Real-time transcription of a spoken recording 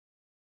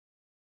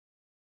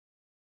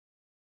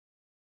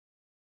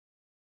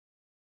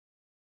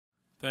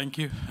Thank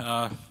you.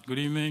 Good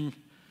evening.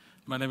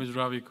 My name is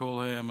Ravi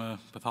Kolhe. I'm a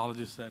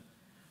pathologist at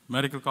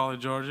Medical College,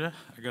 Georgia,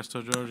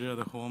 Augusta, Georgia,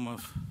 the home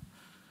of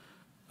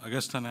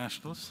Augusta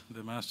Nationals,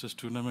 the Masters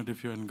tournament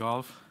if you're in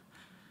golf.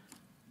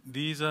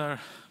 These are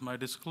my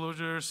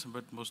disclosures,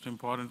 but most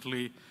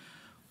importantly,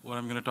 what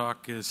I'm going to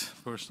talk is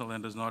personal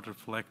and does not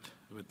reflect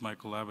with my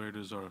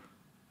collaborators or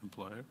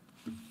employer.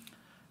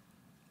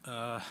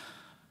 I'm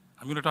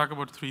going to talk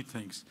about three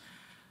things.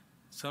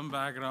 Some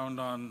background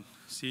on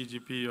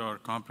CGP or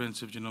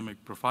comprehensive genomic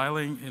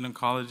profiling in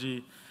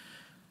oncology,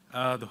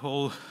 the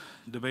whole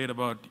debate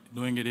about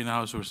doing it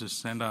in-house versus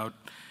send out,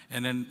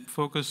 and then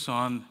focus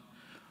on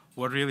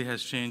what really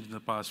has changed in the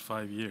past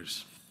 5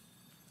 years.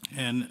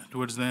 And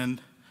towards the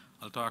end,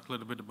 I'll talk a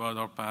little bit about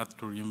our path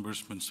to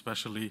reimbursement,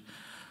 especially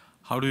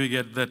how do you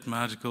get that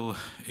magical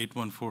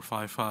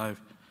 81455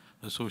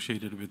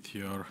 associated with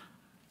your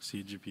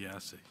CGP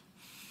assay.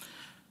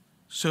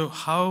 So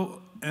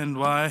how and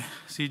why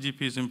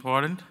CGP is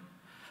important?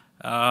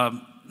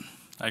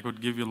 I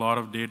could give you a lot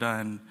of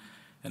data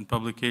and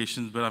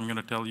publications, but I'm going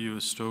to tell you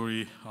a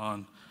story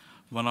on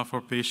one of our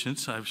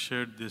patients. I've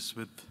shared this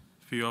with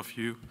a few of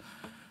you.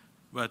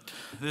 But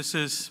this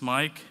is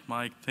Mike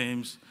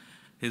Thames.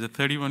 He's a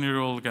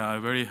 31-year-old guy,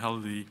 very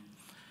healthy.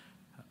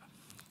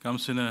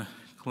 Comes in a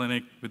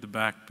clinic with the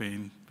back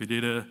pain. We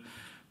did a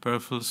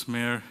peripheral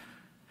smear.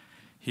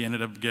 He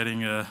ended up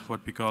getting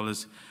what we call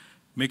as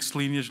mixed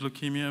lineage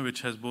leukemia,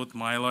 which has both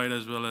myeloid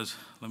as well as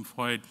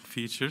lymphoid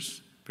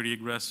features. Pretty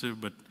aggressive,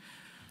 but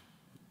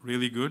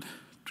really good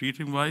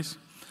treating-wise.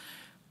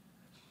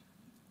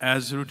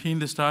 As routine,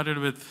 they started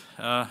with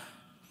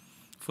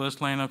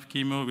first line of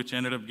chemo, which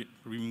ended up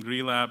being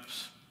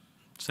relapse.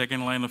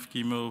 Second line of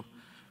chemo,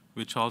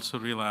 which also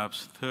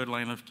relapsed. Third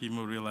line of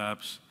chemo,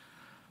 relapse.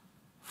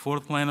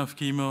 Fourth line of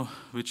chemo,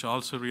 which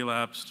also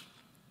relapsed.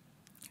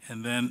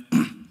 And then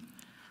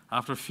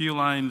after a few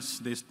lines,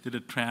 they did a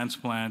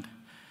transplant,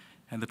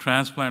 and the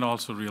transplant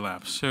also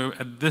relapsed. So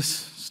at this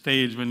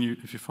stage,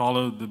 if you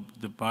follow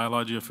the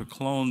biology of a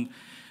clone,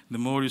 the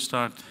more you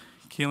start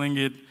killing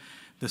it,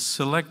 the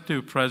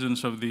selective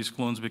presence of these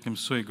clones becomes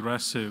so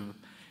aggressive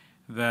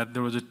that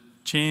there was a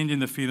change in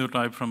the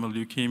phenotype from a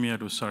leukemia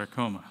to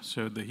sarcoma.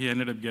 So he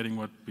ended up getting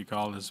what we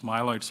call as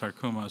myeloid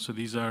sarcoma. So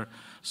these are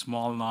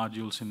small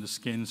nodules in the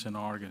skins and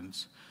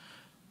organs.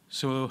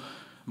 So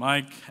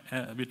Mike,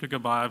 we took a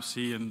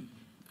biopsy, and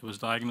it was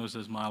diagnosed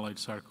as myeloid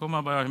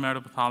sarcoma by our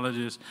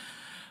hematopathologist.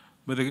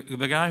 But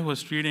the guy who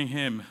was treating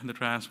him, the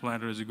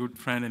transplanter, is a good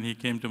friend, and he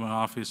came to my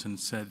office and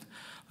said,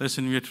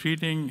 listen, we are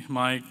treating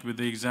Mike with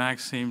the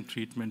exact same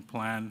treatment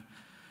plan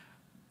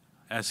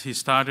as he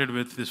started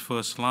with his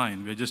first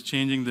line. We're just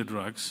changing the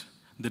drugs.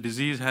 The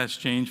disease has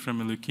changed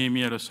from a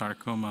leukemia to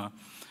sarcoma.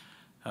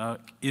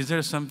 Is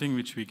there something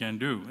which we can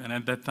do? And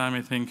at that time,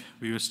 I think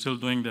we were still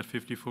doing that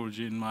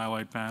 54-gene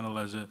myeloid panel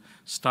as a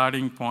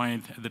starting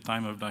point at the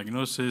time of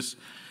diagnosis.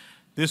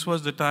 This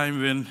was the time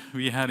when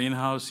we had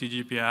in-house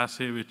CGP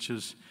assay, which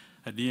is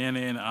a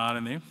DNA and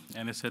RNA.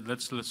 And I said,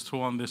 let's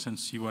throw on this and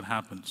see what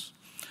happens.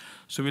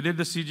 So we did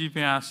the CGP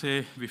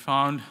assay. We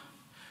found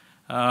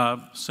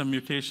some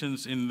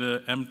mutations in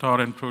the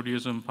mTOR and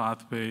proteasome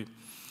pathway.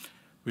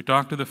 We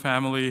talked to the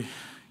family,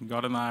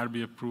 got an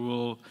IRB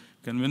approval,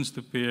 convinced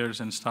the payers,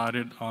 and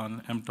started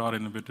on mTOR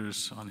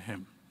inhibitors on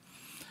him.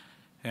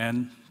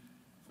 And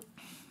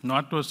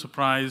not to a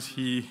surprise,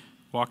 he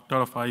walked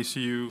out of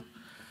ICU.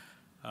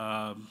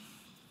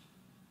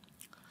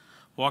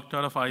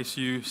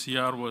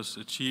 CR was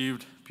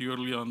achieved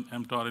purely on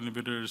mTOR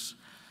inhibitors.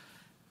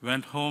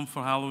 Went home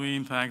for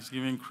Halloween,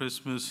 Thanksgiving,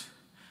 Christmas,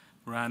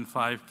 ran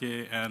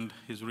 5K, and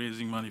he's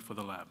raising money for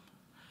the lab.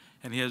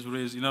 And he has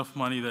raised enough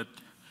money that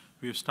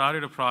we've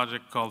started a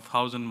project called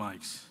 1,000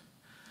 mics.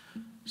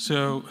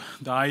 So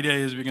the idea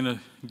is we're going to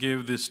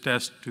give this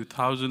test to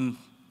 1,000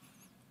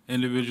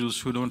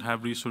 individuals who don't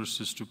have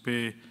resources to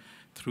pay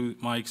through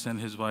Mike's and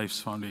his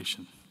wife's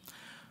foundation.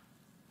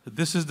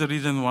 This is the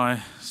reason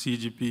why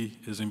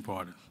CGP is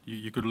important.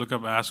 You could look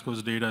up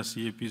ASCO's data,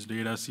 CAP's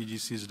data,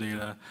 CGC's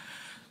data.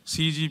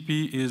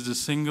 CGP is the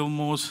single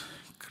most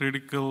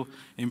critical,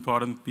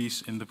 important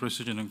piece in the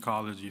precision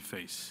oncology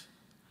phase.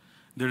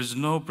 There is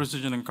no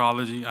precision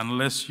oncology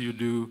unless you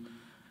do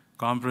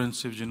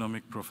comprehensive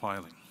genomic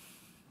profiling.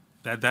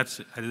 That's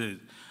it.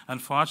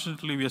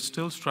 Unfortunately, we are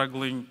still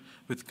struggling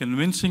with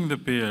convincing the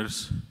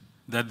payers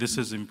that this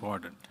is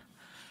important.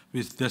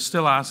 They're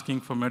still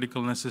asking for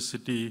medical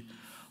necessity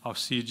of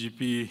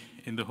CGP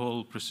in the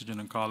whole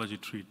precision oncology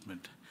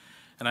treatment.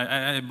 And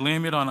I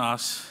blame it on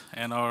us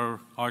and our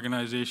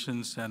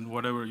organizations and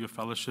whatever your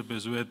fellowship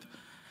is with,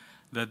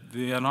 that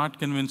they are not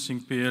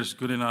convincing payers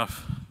good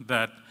enough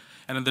that,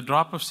 and the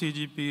drop of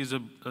CGP is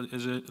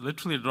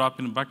literally a drop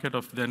in a bucket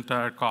of the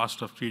entire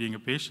cost of treating a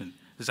patient.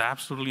 It's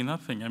absolutely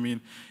nothing. I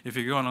mean, if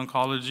you go on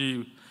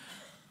oncology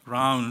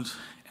rounds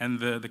and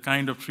the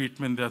kind of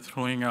treatment they're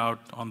throwing out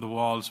on the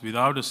walls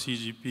without a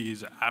CGP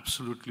is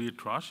absolutely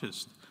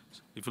atrocious,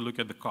 if you look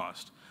at the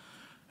cost.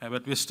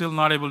 But we're still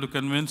not able to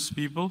convince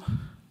people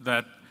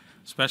that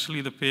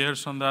especially the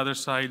payers on the other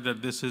side,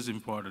 that this is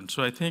important.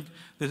 So I think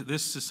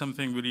this is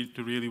something we need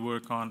to really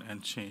work on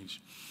and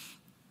change.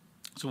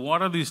 So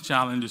what are these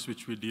challenges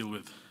which we deal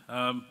with?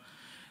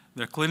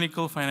 They're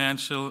clinical,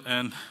 financial,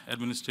 and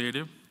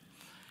administrative,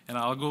 and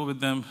I'll go with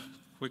them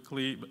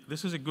quickly. But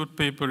this is a good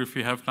paper if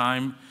you have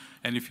time,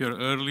 and if you're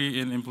early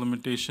in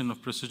implementation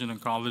of precision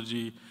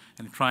oncology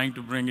and trying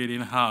to bring it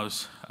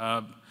in-house.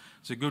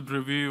 It's a good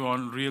review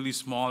on really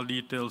small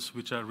details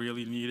which are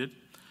really needed.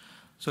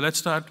 So let's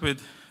start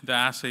with the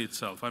assay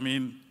itself. I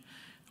mean,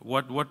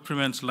 what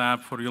prevents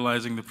lab for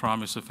realizing the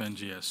promise of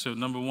NGS? So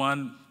number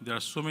one, there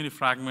are so many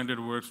fragmented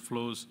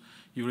workflows.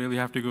 You really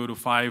have to go to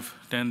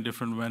 5, 10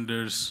 different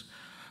vendors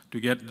to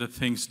get the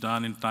things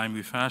done in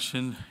timely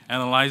fashion.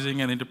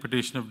 Analyzing and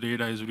interpretation of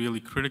data is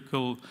really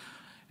critical,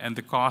 and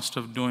the cost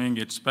of doing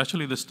it,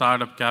 especially the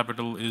startup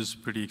capital, is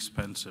pretty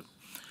expensive.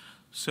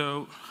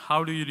 So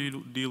how do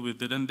you deal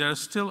with it? And there are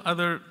still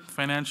other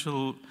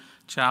financial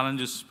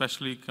challenges,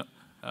 especially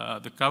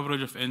the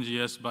coverage of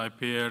NGS by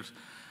payers.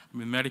 I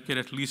mean, Medicare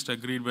at least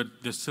agreed,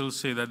 but they still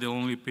say that they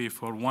only pay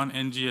for one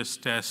NGS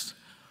test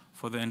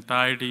for the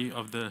entirety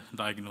of the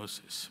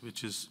diagnosis,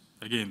 which is,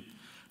 again,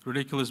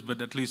 ridiculous,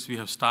 but at least we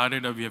have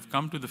started, or we have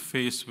come to the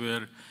phase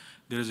where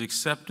there is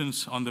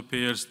acceptance on the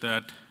payers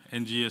that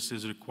NGS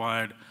is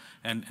required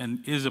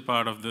and is a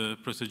part of the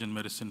precision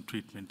medicine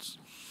treatments.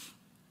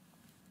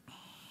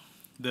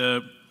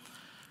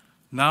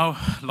 Now,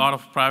 a lot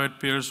of private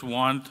payers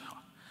want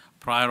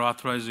prior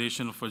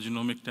authorization for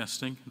genomic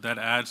testing. That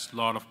adds a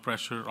lot of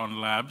pressure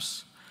on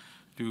labs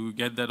to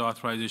get that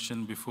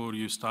authorization before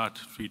you start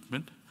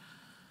treatment.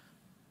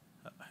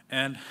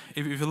 And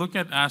if you look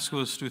at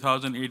ASCO's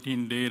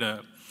 2018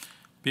 data,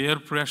 payer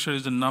pressure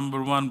is the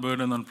 #1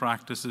 burden on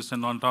practices,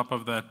 and on top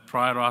of that,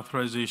 prior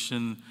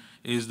authorization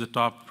is the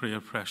top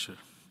payer pressure.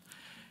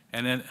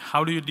 And then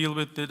how do you deal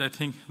with it? I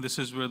think this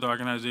is where the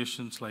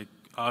organizations like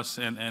us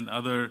and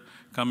other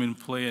come in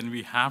play, and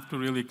we have to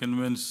really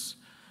convince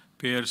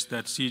payers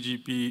that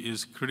CGP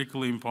is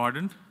critically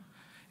important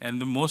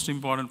and the most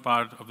important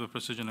part of the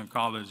precision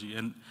oncology.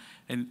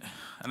 And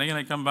again,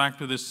 I come back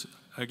to this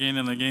again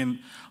and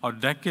again. Our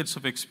decades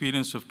of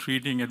experience of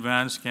treating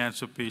advanced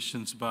cancer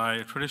patients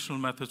by traditional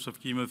methods of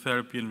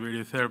chemotherapy and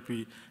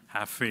radiotherapy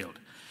have failed.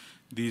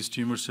 These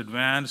tumors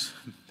advance,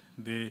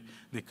 they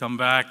come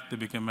back, they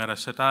become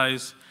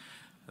metastasized,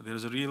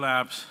 there's a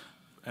relapse,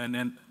 and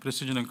then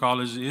precision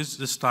oncology is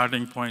the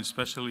starting point,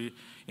 especially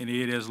in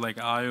areas like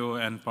IO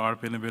and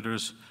PARP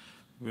inhibitors,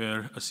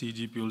 where a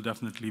CGP will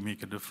definitely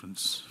make a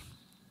difference.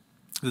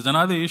 There's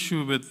another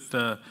issue with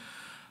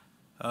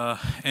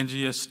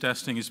NGS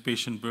testing is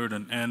patient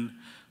burden, and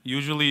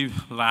usually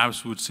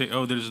labs would say,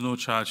 oh, there is no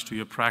charge to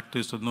your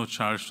practice or no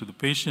charge to the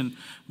patient,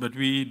 but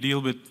we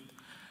deal with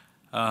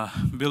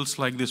bills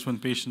like this when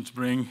patients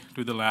bring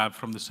to the lab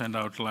from the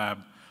send-out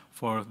lab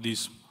for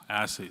these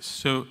assays.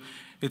 So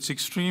it's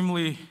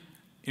extremely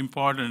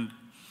important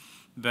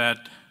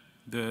that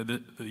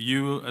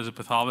you as a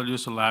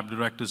pathologist or lab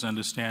directors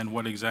understand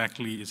what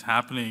exactly is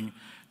happening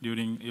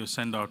during your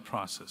send-out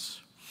process.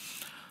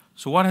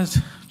 So what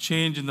has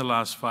changed in the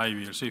last 5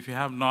 years? So if you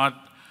have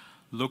not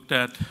looked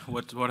at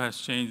what has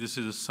changed, this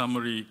is a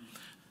summary.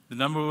 The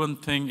 #1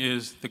 thing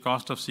is the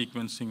cost of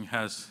sequencing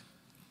has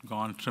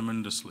gone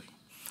tremendously.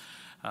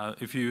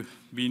 If you've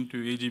been to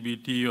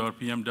AGBT or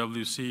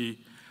PMWC,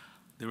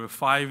 there were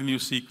 5 new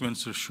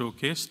sequencers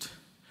showcased.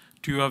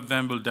 2 of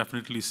them will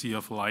definitely see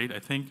off light. I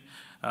think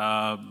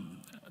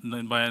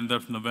by end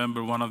of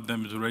November, 1 of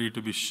them is ready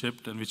to be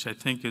shipped, and which I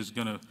think is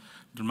going to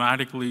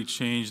dramatically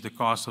change the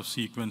cost of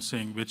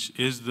sequencing, which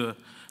is the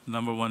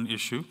 #1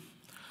 issue.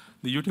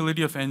 The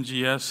utility of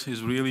NGS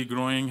is really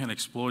growing and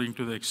exploding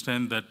to the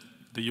extent that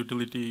the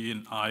utility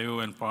in IO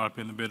and PARP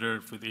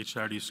inhibitor with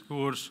HRD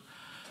scores,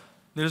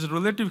 there's a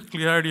relative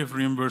clarity of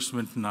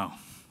reimbursement now,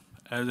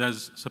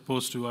 as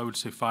opposed to, I would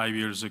say, 5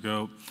 years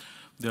ago.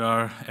 There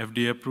are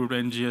FDA-approved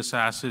NGS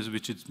assays,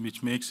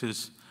 which makes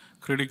it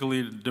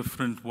critically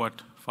different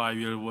what 5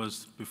 years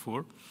was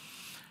before.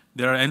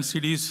 There are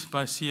NCDs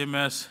by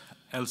CMS,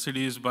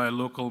 LCDs by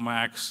local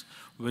MACs,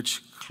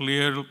 which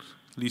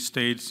clearly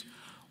states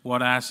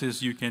what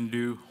assays you can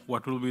do,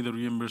 what will be the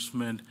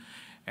reimbursement,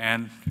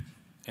 and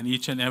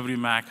each and every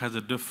MAC has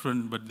a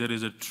different, but there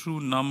is a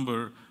true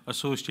number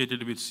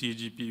associated with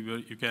CGP where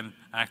you can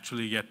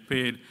actually get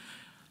paid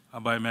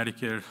by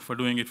Medicare for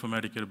doing it for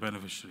Medicare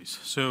beneficiaries.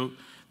 So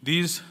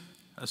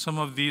some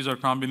of these or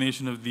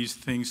combination of these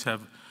things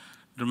have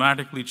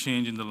dramatically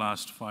changed in the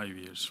last 5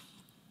 years.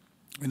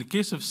 In the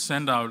case of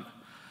send-out,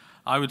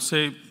 I would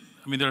say,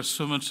 there are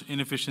so much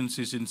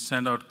inefficiencies in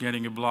send-out,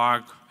 getting a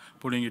block,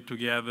 putting it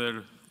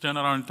together.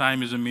 Turnaround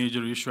time is a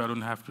major issue. I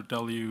don't have to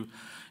tell you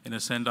in a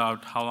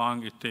send-out how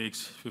long it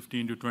takes,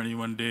 15 to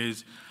 21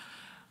 days.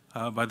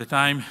 By the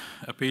time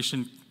a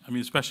patient,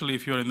 especially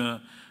if you're in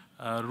a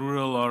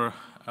rural or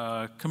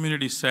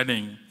community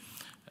setting,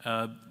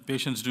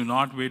 patients do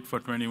not wait for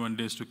 21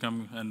 days to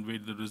come and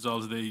wait the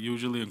results. They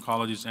usually,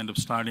 oncologists end up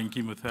starting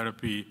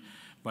chemotherapy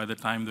by the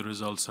time the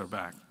results are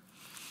back.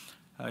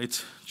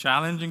 It's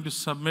challenging to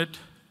submit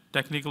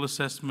technical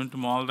assessment to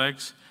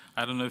MolDX.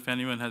 I don't know if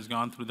anyone has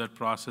gone through that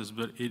process,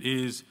 but it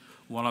is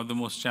one of the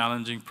most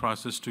challenging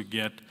process to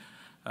get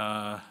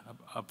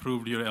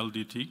approved your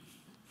LDT.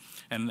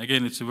 And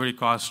again, it's a very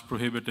cost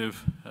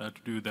prohibitive to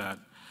do that.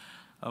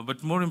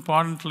 But more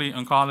importantly,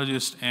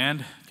 oncologists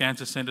and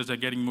cancer centers are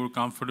getting more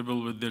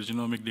comfortable with their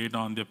genomic data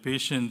on their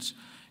patients,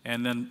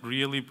 and then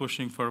really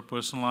pushing for a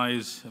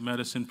personalized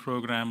medicine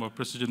program or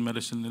precision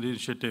medicine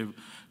initiative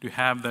to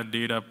have that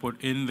data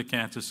put in the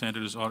cancer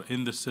centers or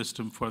in the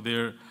system for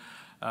their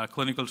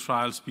clinical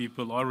trials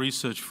people or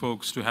research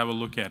folks to have a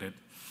look at it.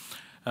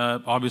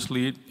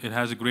 Obviously, it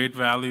has a great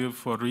value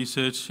for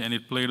research, and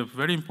it played a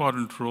very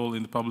important role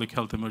in the public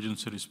health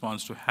emergency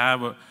response to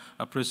have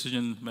a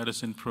precision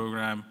medicine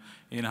program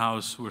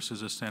in-house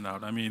versus a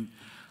standout. I mean,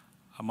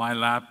 my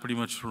lab pretty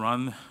much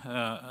ran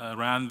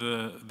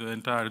the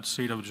entire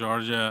state of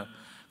Georgia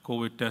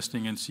COVID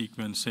testing and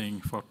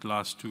sequencing for the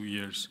last 2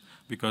 years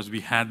because we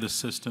had the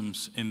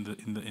systems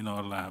in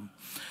our lab.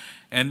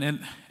 And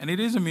it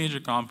is a major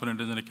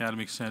component in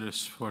academic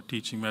centers for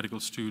teaching medical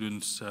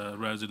students,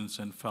 residents,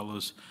 and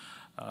fellows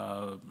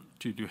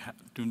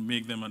to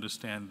make them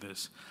understand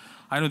this.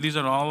 I know these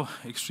are all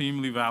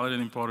extremely valid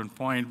and important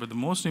points, but the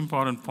most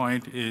important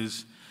point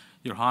is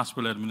your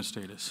hospital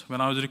administrators.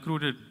 When I was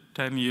recruited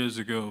 10 years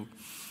ago,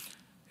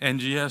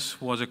 NGS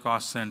was a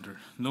cost center.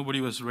 Nobody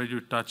was ready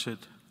to touch it.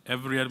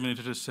 Every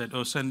administrator said,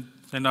 oh, send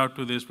out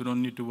to this, we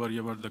don't need to worry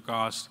about the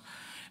cost.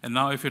 And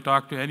now if you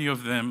talk to any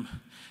of them,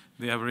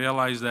 they have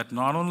realized that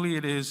not only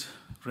it is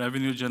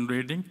revenue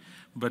generating,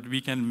 but we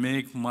can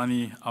make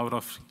money out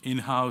of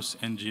in-house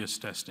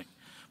NGS testing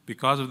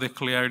because of the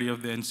clarity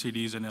of the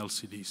NCDs and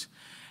LCDs.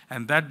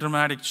 And that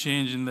dramatic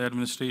change in the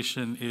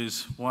administration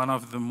is one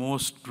of the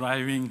most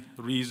driving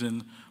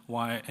reasons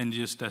why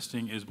NGS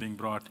testing is being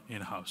brought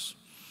in-house.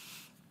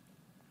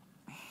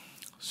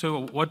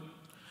 So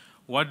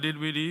what did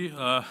we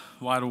do?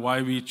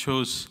 Why we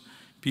chose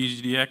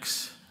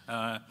PGDx?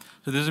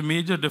 So there's a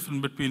major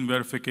difference between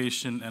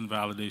verification and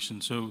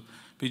validation. So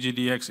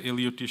PGDx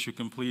ileal tissue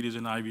complete is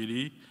an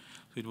IVD.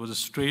 So it was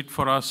straight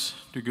for us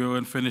to go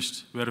and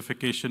finish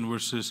verification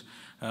versus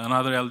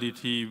another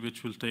LDT,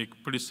 which will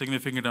take pretty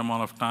significant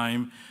amount of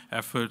time,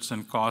 efforts,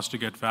 and cost to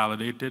get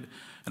validated.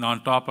 And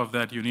on top of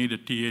that, you need a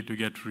TA to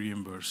get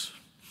reimbursed.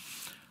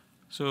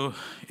 So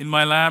in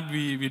my lab,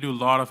 we do a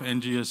lot of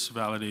NGS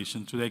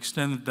validation to the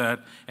extent that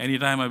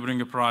anytime I bring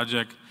a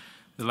project,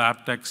 the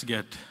lab techs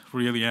get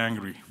really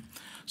angry.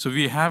 So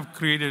we have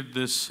created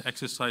this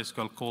exercise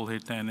called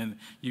Kolhe 10, and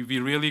we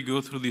really go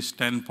through these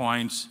 10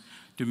 points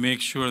to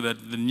make sure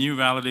that the new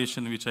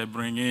validation which I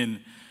bring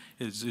in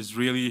is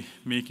really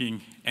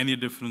making any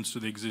difference to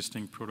the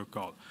existing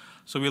protocol.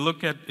 So we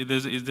look at,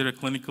 is there a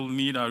clinical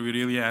need? Are we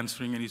really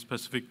answering any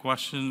specific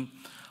question?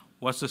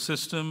 What's the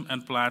system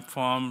and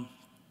platform?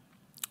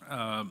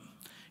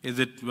 Is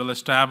it well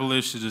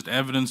established? Is it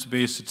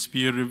evidence-based? It's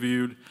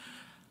peer-reviewed?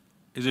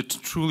 Is it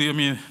truly, I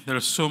mean,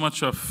 there's so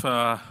much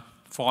of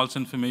false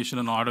information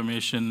and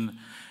automation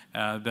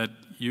that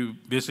you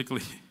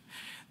basically,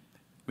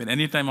 when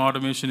anytime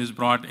automation is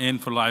brought in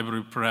for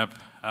library prep,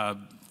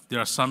 there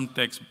are some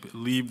techs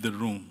leave the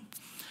room.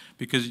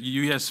 Because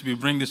yes, we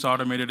bring this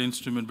automated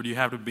instrument, but you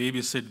have to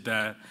babysit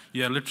that.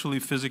 You literally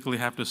physically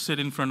have to sit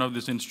in front of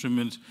this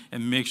instrument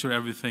and make sure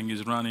everything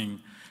is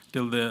running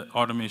till the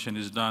automation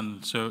is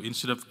done. So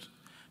instead of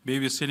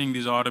babysitting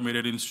these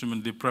automated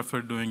instruments, they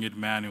prefer doing it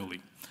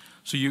manually.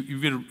 So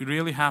you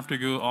really have to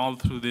go all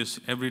through this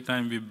every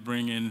time we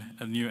bring in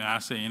a new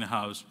assay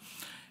in-house.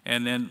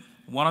 And then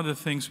one of the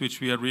things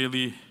which we are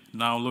really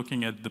now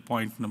looking at the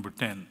point number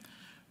 10,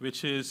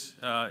 which is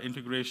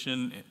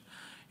integration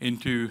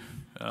into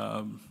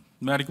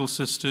medical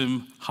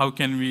system. How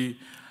can we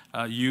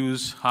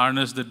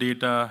harness the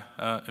data,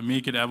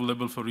 make it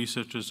available for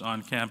researchers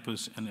on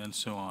campus, and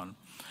so on.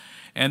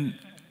 And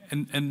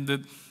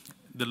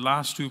the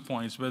last 2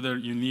 points, whether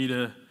you need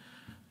a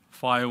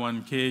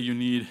 501k, you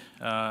need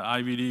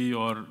IVD,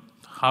 or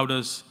how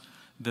does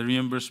the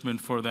reimbursement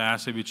for the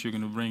assay which you're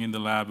going to bring in the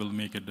lab will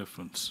make a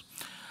difference.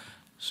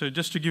 So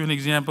just to give an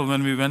example,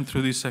 when we went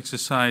through this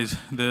exercise,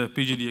 the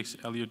PGDx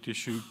ileal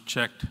tissue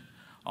checked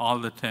all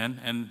the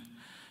 10, and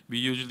we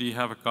usually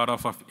have a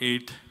cutoff of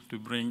 8 to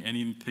bring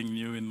anything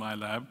new in my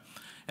lab.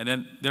 And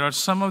then there are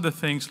some of the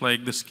things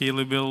like the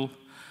scalable,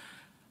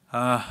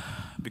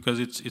 because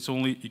it's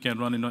only, you can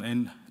run it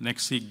on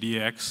NextSeq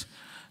DX.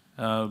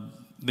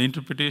 The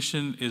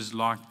interpretation is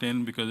locked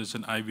in because it's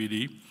an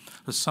IVD.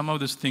 So some of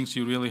these things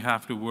you really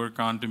have to work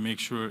on to make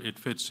sure it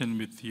fits in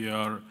with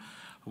your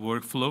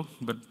workflow.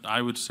 But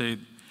I would say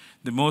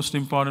the most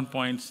important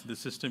points the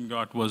system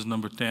got was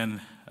number 10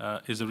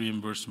 is a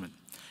reimbursement.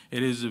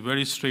 It is a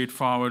very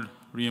straightforward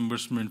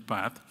reimbursement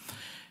path.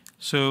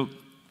 So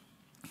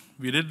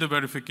we did the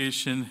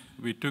verification,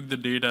 we took the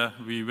data,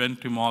 we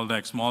went to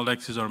MolDX.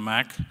 MolDX is our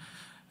MAC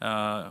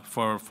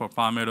for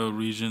Palmetto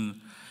region,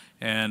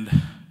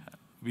 and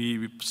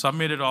we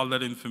submitted all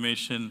that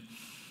information.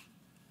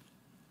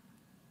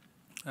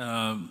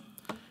 And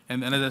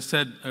as I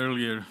said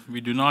earlier, we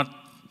do not,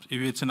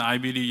 if it's an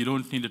IBD, you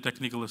don't need a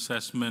technical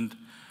assessment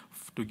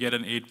to get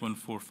an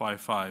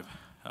 81455.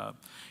 It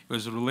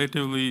was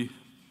relatively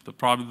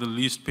probably the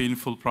least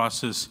painful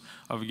process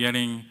of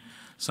getting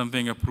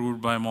something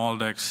approved by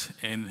MolDX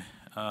in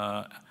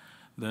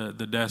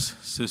the DES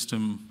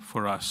system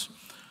for us.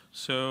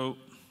 So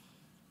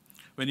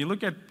when you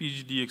look at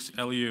PGDx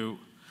LU,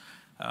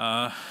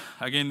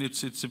 again,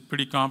 it's a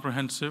pretty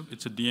comprehensive.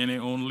 It's a DNA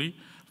only,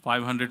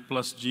 500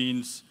 plus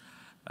genes.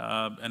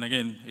 And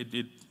again,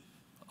 it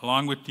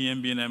along with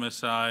TMB and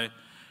MSI,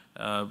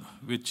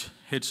 which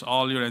hits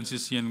all your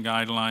NCCN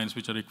guidelines,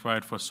 which are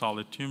required for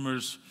solid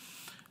tumors.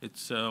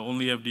 It's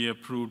only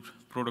FDA-approved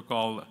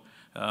protocol,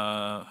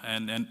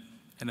 and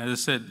as I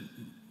said,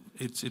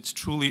 it's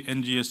truly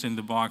NGS in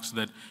the box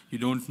that you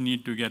don't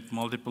need to get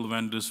multiple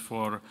vendors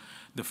for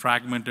the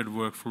fragmented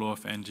workflow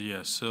of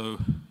NGS. So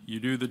you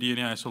do the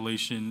DNA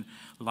isolation,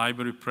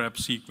 library prep,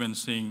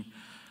 sequencing,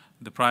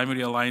 the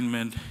primary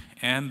alignment,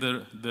 and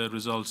the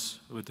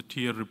results with the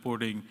tier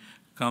reporting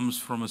comes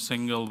from a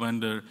single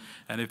vendor.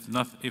 And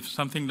if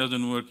something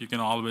doesn't work, you can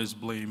always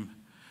blame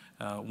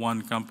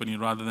one company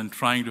rather than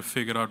trying to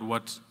figure out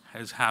what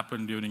has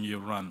happened during your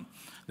run.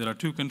 There are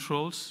two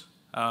controls.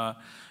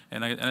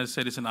 And as I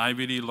said, it's an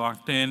IVD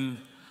locked in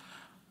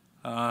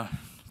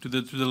to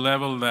the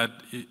level that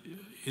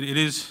it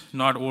is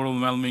not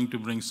overwhelming to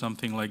bring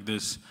something like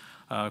this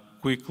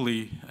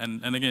quickly.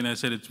 And again, I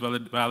said it's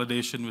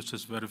validation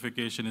versus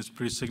verification is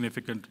pretty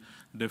significant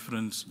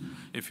difference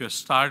if you're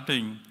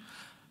starting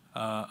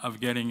of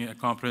getting a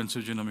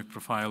comprehensive genomic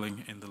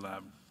profiling in the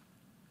lab.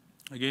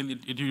 Again,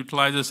 it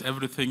utilizes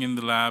everything in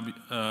the lab.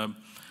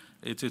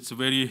 It's a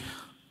very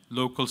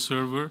local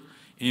server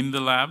in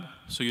the lab,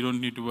 so you don't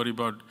need to worry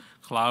about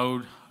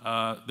cloud.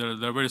 There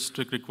are very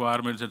strict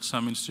requirements at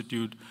some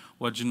institute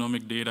what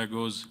genomic data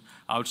goes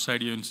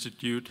outside your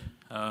institute.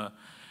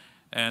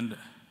 And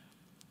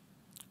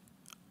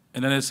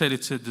then I said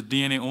it's the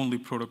DNA-only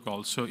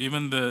protocol. So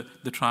even the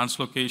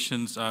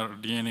translocations are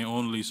DNA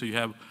only. So you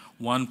have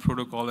one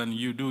protocol, and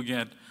you do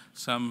get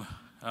some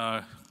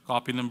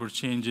copy number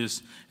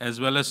changes, as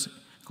well as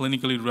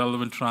clinically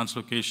relevant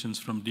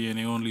translocations from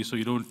DNA only. So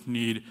you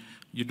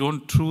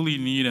don't truly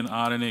need an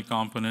RNA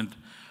component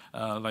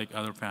like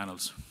other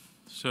panels.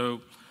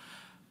 So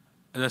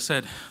as I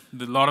said,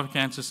 a lot of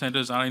cancer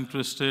centers are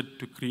interested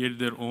to create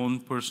their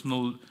own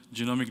personal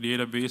genomic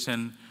database,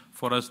 and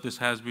for us, this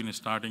has been a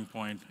starting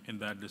point in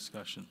that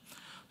discussion.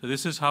 So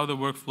this is how the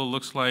workflow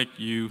looks like.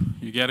 You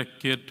get a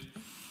kit,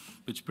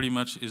 which pretty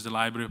much is the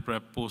library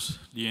prep post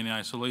DNA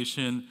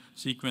isolation.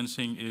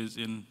 Sequencing is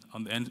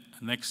on the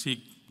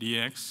NextSeq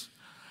DX.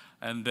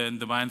 And then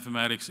the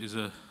bioinformatics is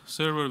a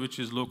server which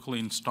is locally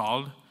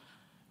installed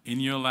in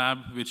your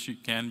lab, which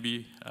can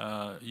be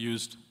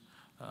used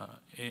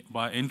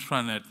by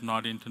intranet,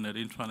 not internet,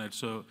 intranet.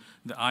 So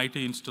the IT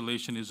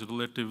installation is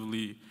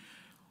relatively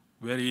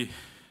very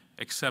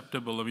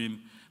acceptable. I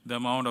mean, the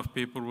amount of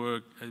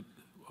paperwork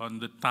on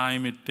the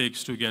time it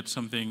takes to get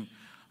something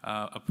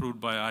approved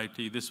by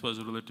IT, this was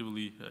a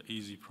relatively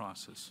easy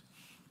process.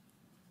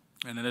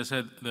 And as I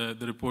said,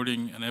 the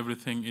reporting and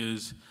everything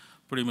is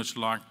pretty much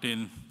locked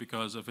in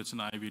because of it's an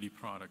IVD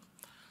product.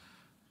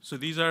 So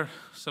these are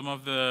some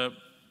of the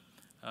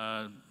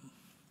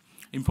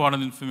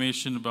important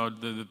information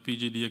about the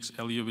PGDx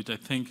LU, which I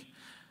think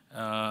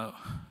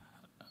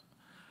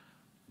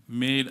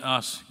made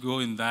us go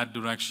in that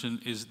direction.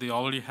 Is they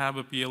already have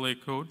a PLA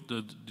code,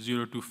 the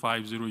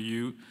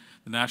 0250U.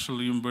 The national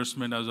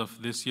reimbursement as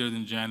of this year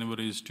in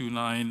January is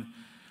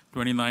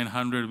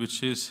 2900,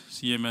 which is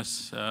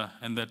CMS,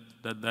 and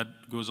that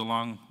goes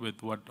along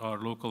with what our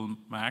local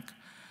MAC,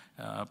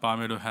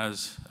 Palmetto,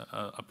 has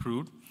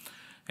approved.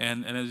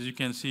 And as you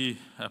can see,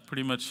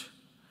 pretty much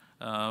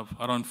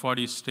around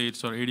 40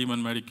 states or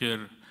 81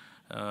 Medicare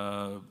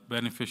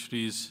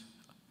beneficiaries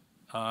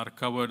are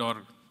covered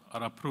or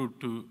are approved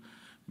to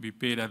be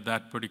paid at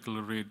that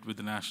particular rate with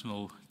the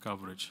national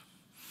coverage.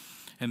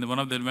 And one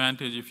of the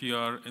advantage, if you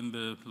are in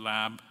the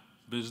lab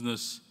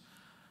business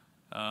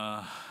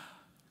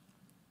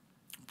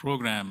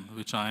program,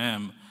 which I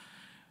am,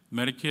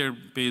 Medicare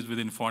pays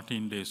within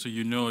 14 days, so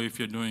you know if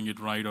you're doing it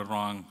right or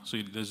wrong.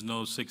 So there's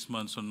no 6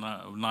 months or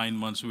 9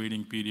 months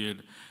waiting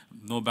period,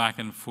 no back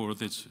and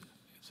forth. It's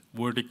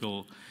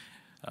vertical.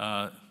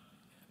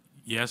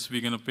 Yes,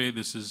 we're going to pay.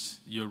 This is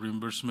your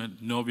reimbursement.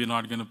 No, we're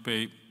not going to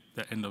pay.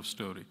 The end of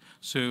story.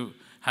 So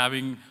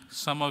having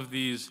some of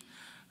these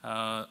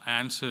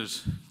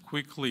answers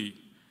quickly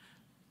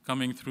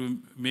coming through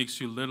makes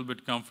you a little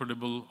bit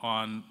comfortable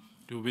on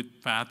to which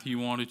path you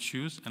want to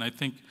choose. And I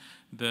think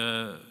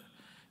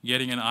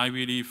getting an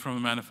IVD from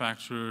a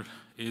manufacturer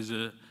is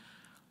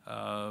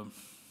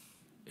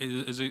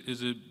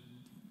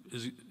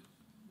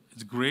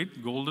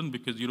great, golden,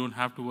 because you don't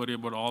have to worry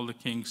about all the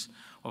kinks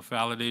of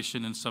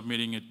validation and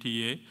submitting a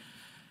TA.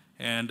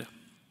 And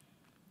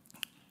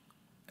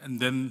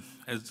then,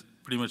 as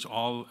pretty much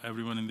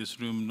everyone in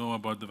this room know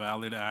about the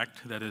VALID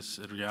Act, that is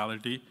a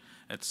reality.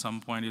 At some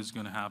point, it's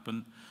going to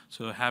happen.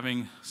 So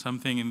having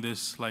something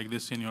like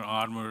this in your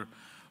armor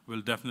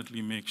will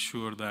definitely make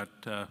sure that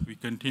we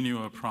continue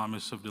our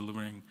promise of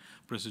delivering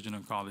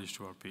precision oncology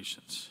to our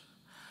patients.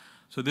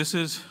 So this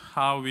is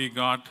how we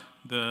got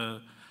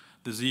the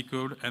Z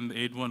code and the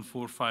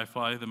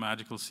 81455, the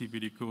magical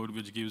CPT code,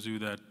 which gives you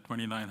that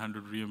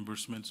 2,900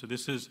 reimbursement. So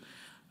this is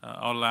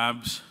our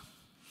lab's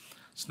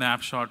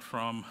snapshot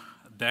from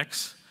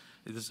Dex.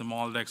 This is a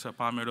MolDex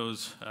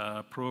Palmetto's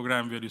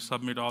program where you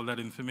submit all that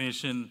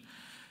information.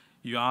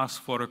 You ask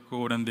for a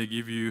code and they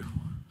give you,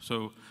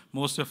 so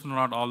most of them,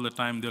 not all the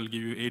time, they'll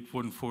give you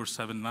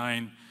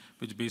 81479,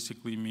 which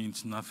basically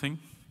means nothing.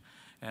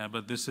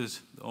 But this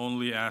is the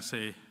only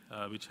assay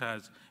which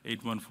has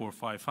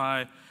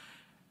 81455.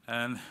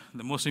 And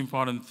the most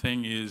important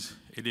thing is,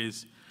 it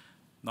is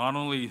not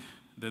only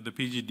that the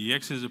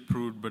PGDx is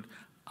approved, but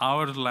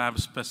our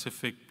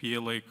lab-specific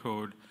PLA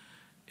code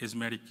is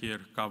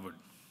Medicare covered.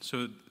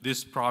 So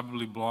this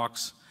probably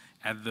blocks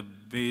at the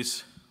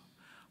base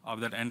of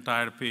that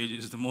entire page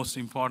is the most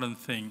important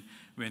thing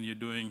when you're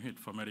doing it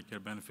for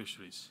Medicare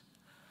beneficiaries.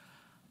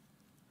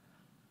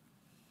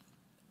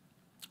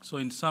 So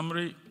in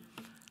summary,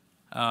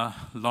 a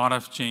lot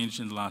have changed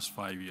in the last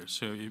 5 years.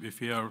 So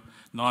if you are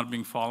not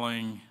been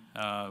following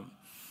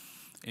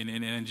in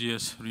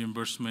NGS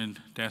reimbursement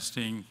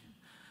testing,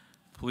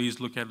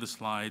 please look at the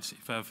slides.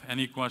 If I have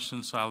any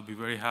questions, I'll be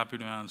very happy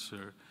to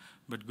answer.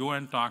 But go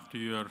and talk to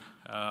your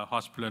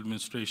hospital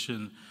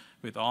administration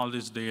with all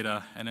this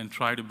data and then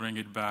try to bring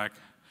it back.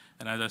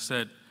 And as I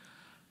said,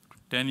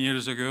 10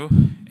 years ago,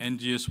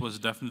 NGS was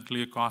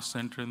definitely a cost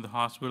center in the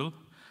hospital.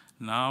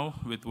 Now,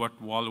 with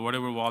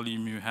whatever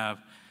volume you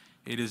have,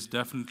 it is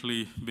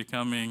definitely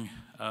becoming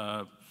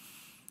a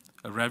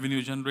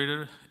revenue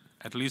generator,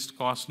 at least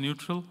cost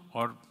neutral,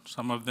 or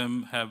some of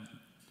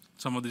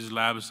these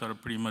labs are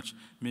pretty much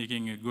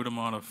making a good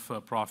amount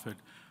of profit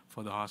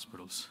for the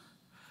hospitals.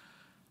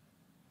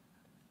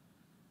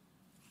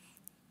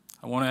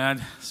 I want to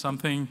add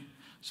something.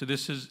 So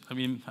this is, I've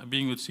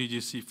been with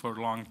CGC for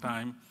a long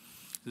time.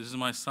 This is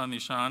my son,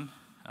 Ishan.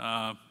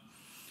 I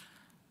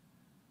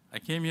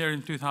came here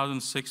in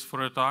 2006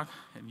 for a talk,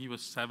 and he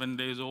was 7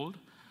 days old.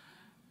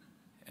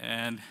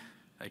 And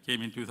I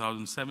came in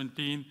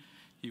 2017.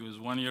 He was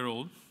 1 year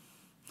old.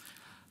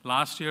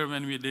 Last year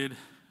when we did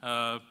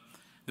the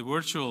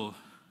virtual,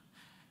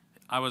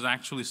 I was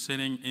actually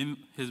sitting in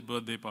his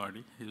birthday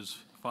party. He was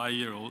 5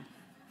 years old.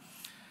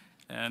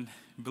 And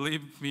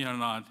believe me or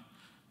not,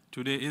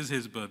 today is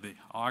his birthday.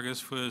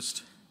 August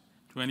 1st,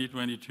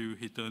 2022,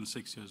 he turned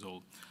 6 years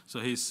old. So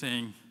he's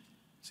saying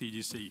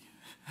CGC.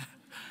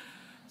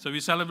 So we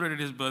celebrated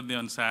his birthday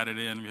on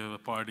Saturday, and we have a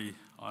party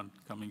on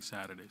coming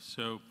Saturday.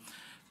 So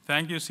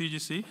thank you,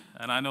 CGC.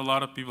 And I know a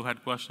lot of people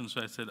had questions,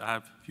 so I said I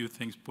have a few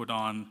things put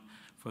on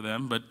for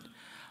them. But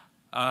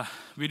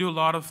we do a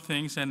lot of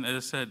things, and as I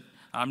said,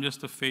 I'm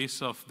just the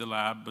face of the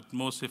lab, but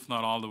most, if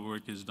not all, the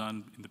work is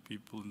done in the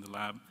people in the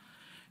lab.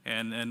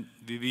 And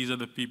these are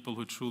the people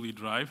who truly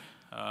drive.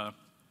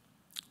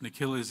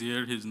 Nikhil is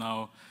here. He's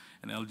now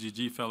an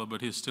LGG fellow, but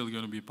he's still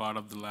going to be part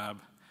of the lab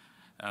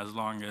as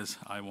long as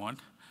I want.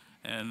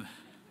 And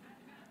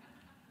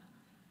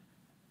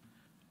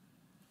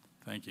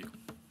thank you.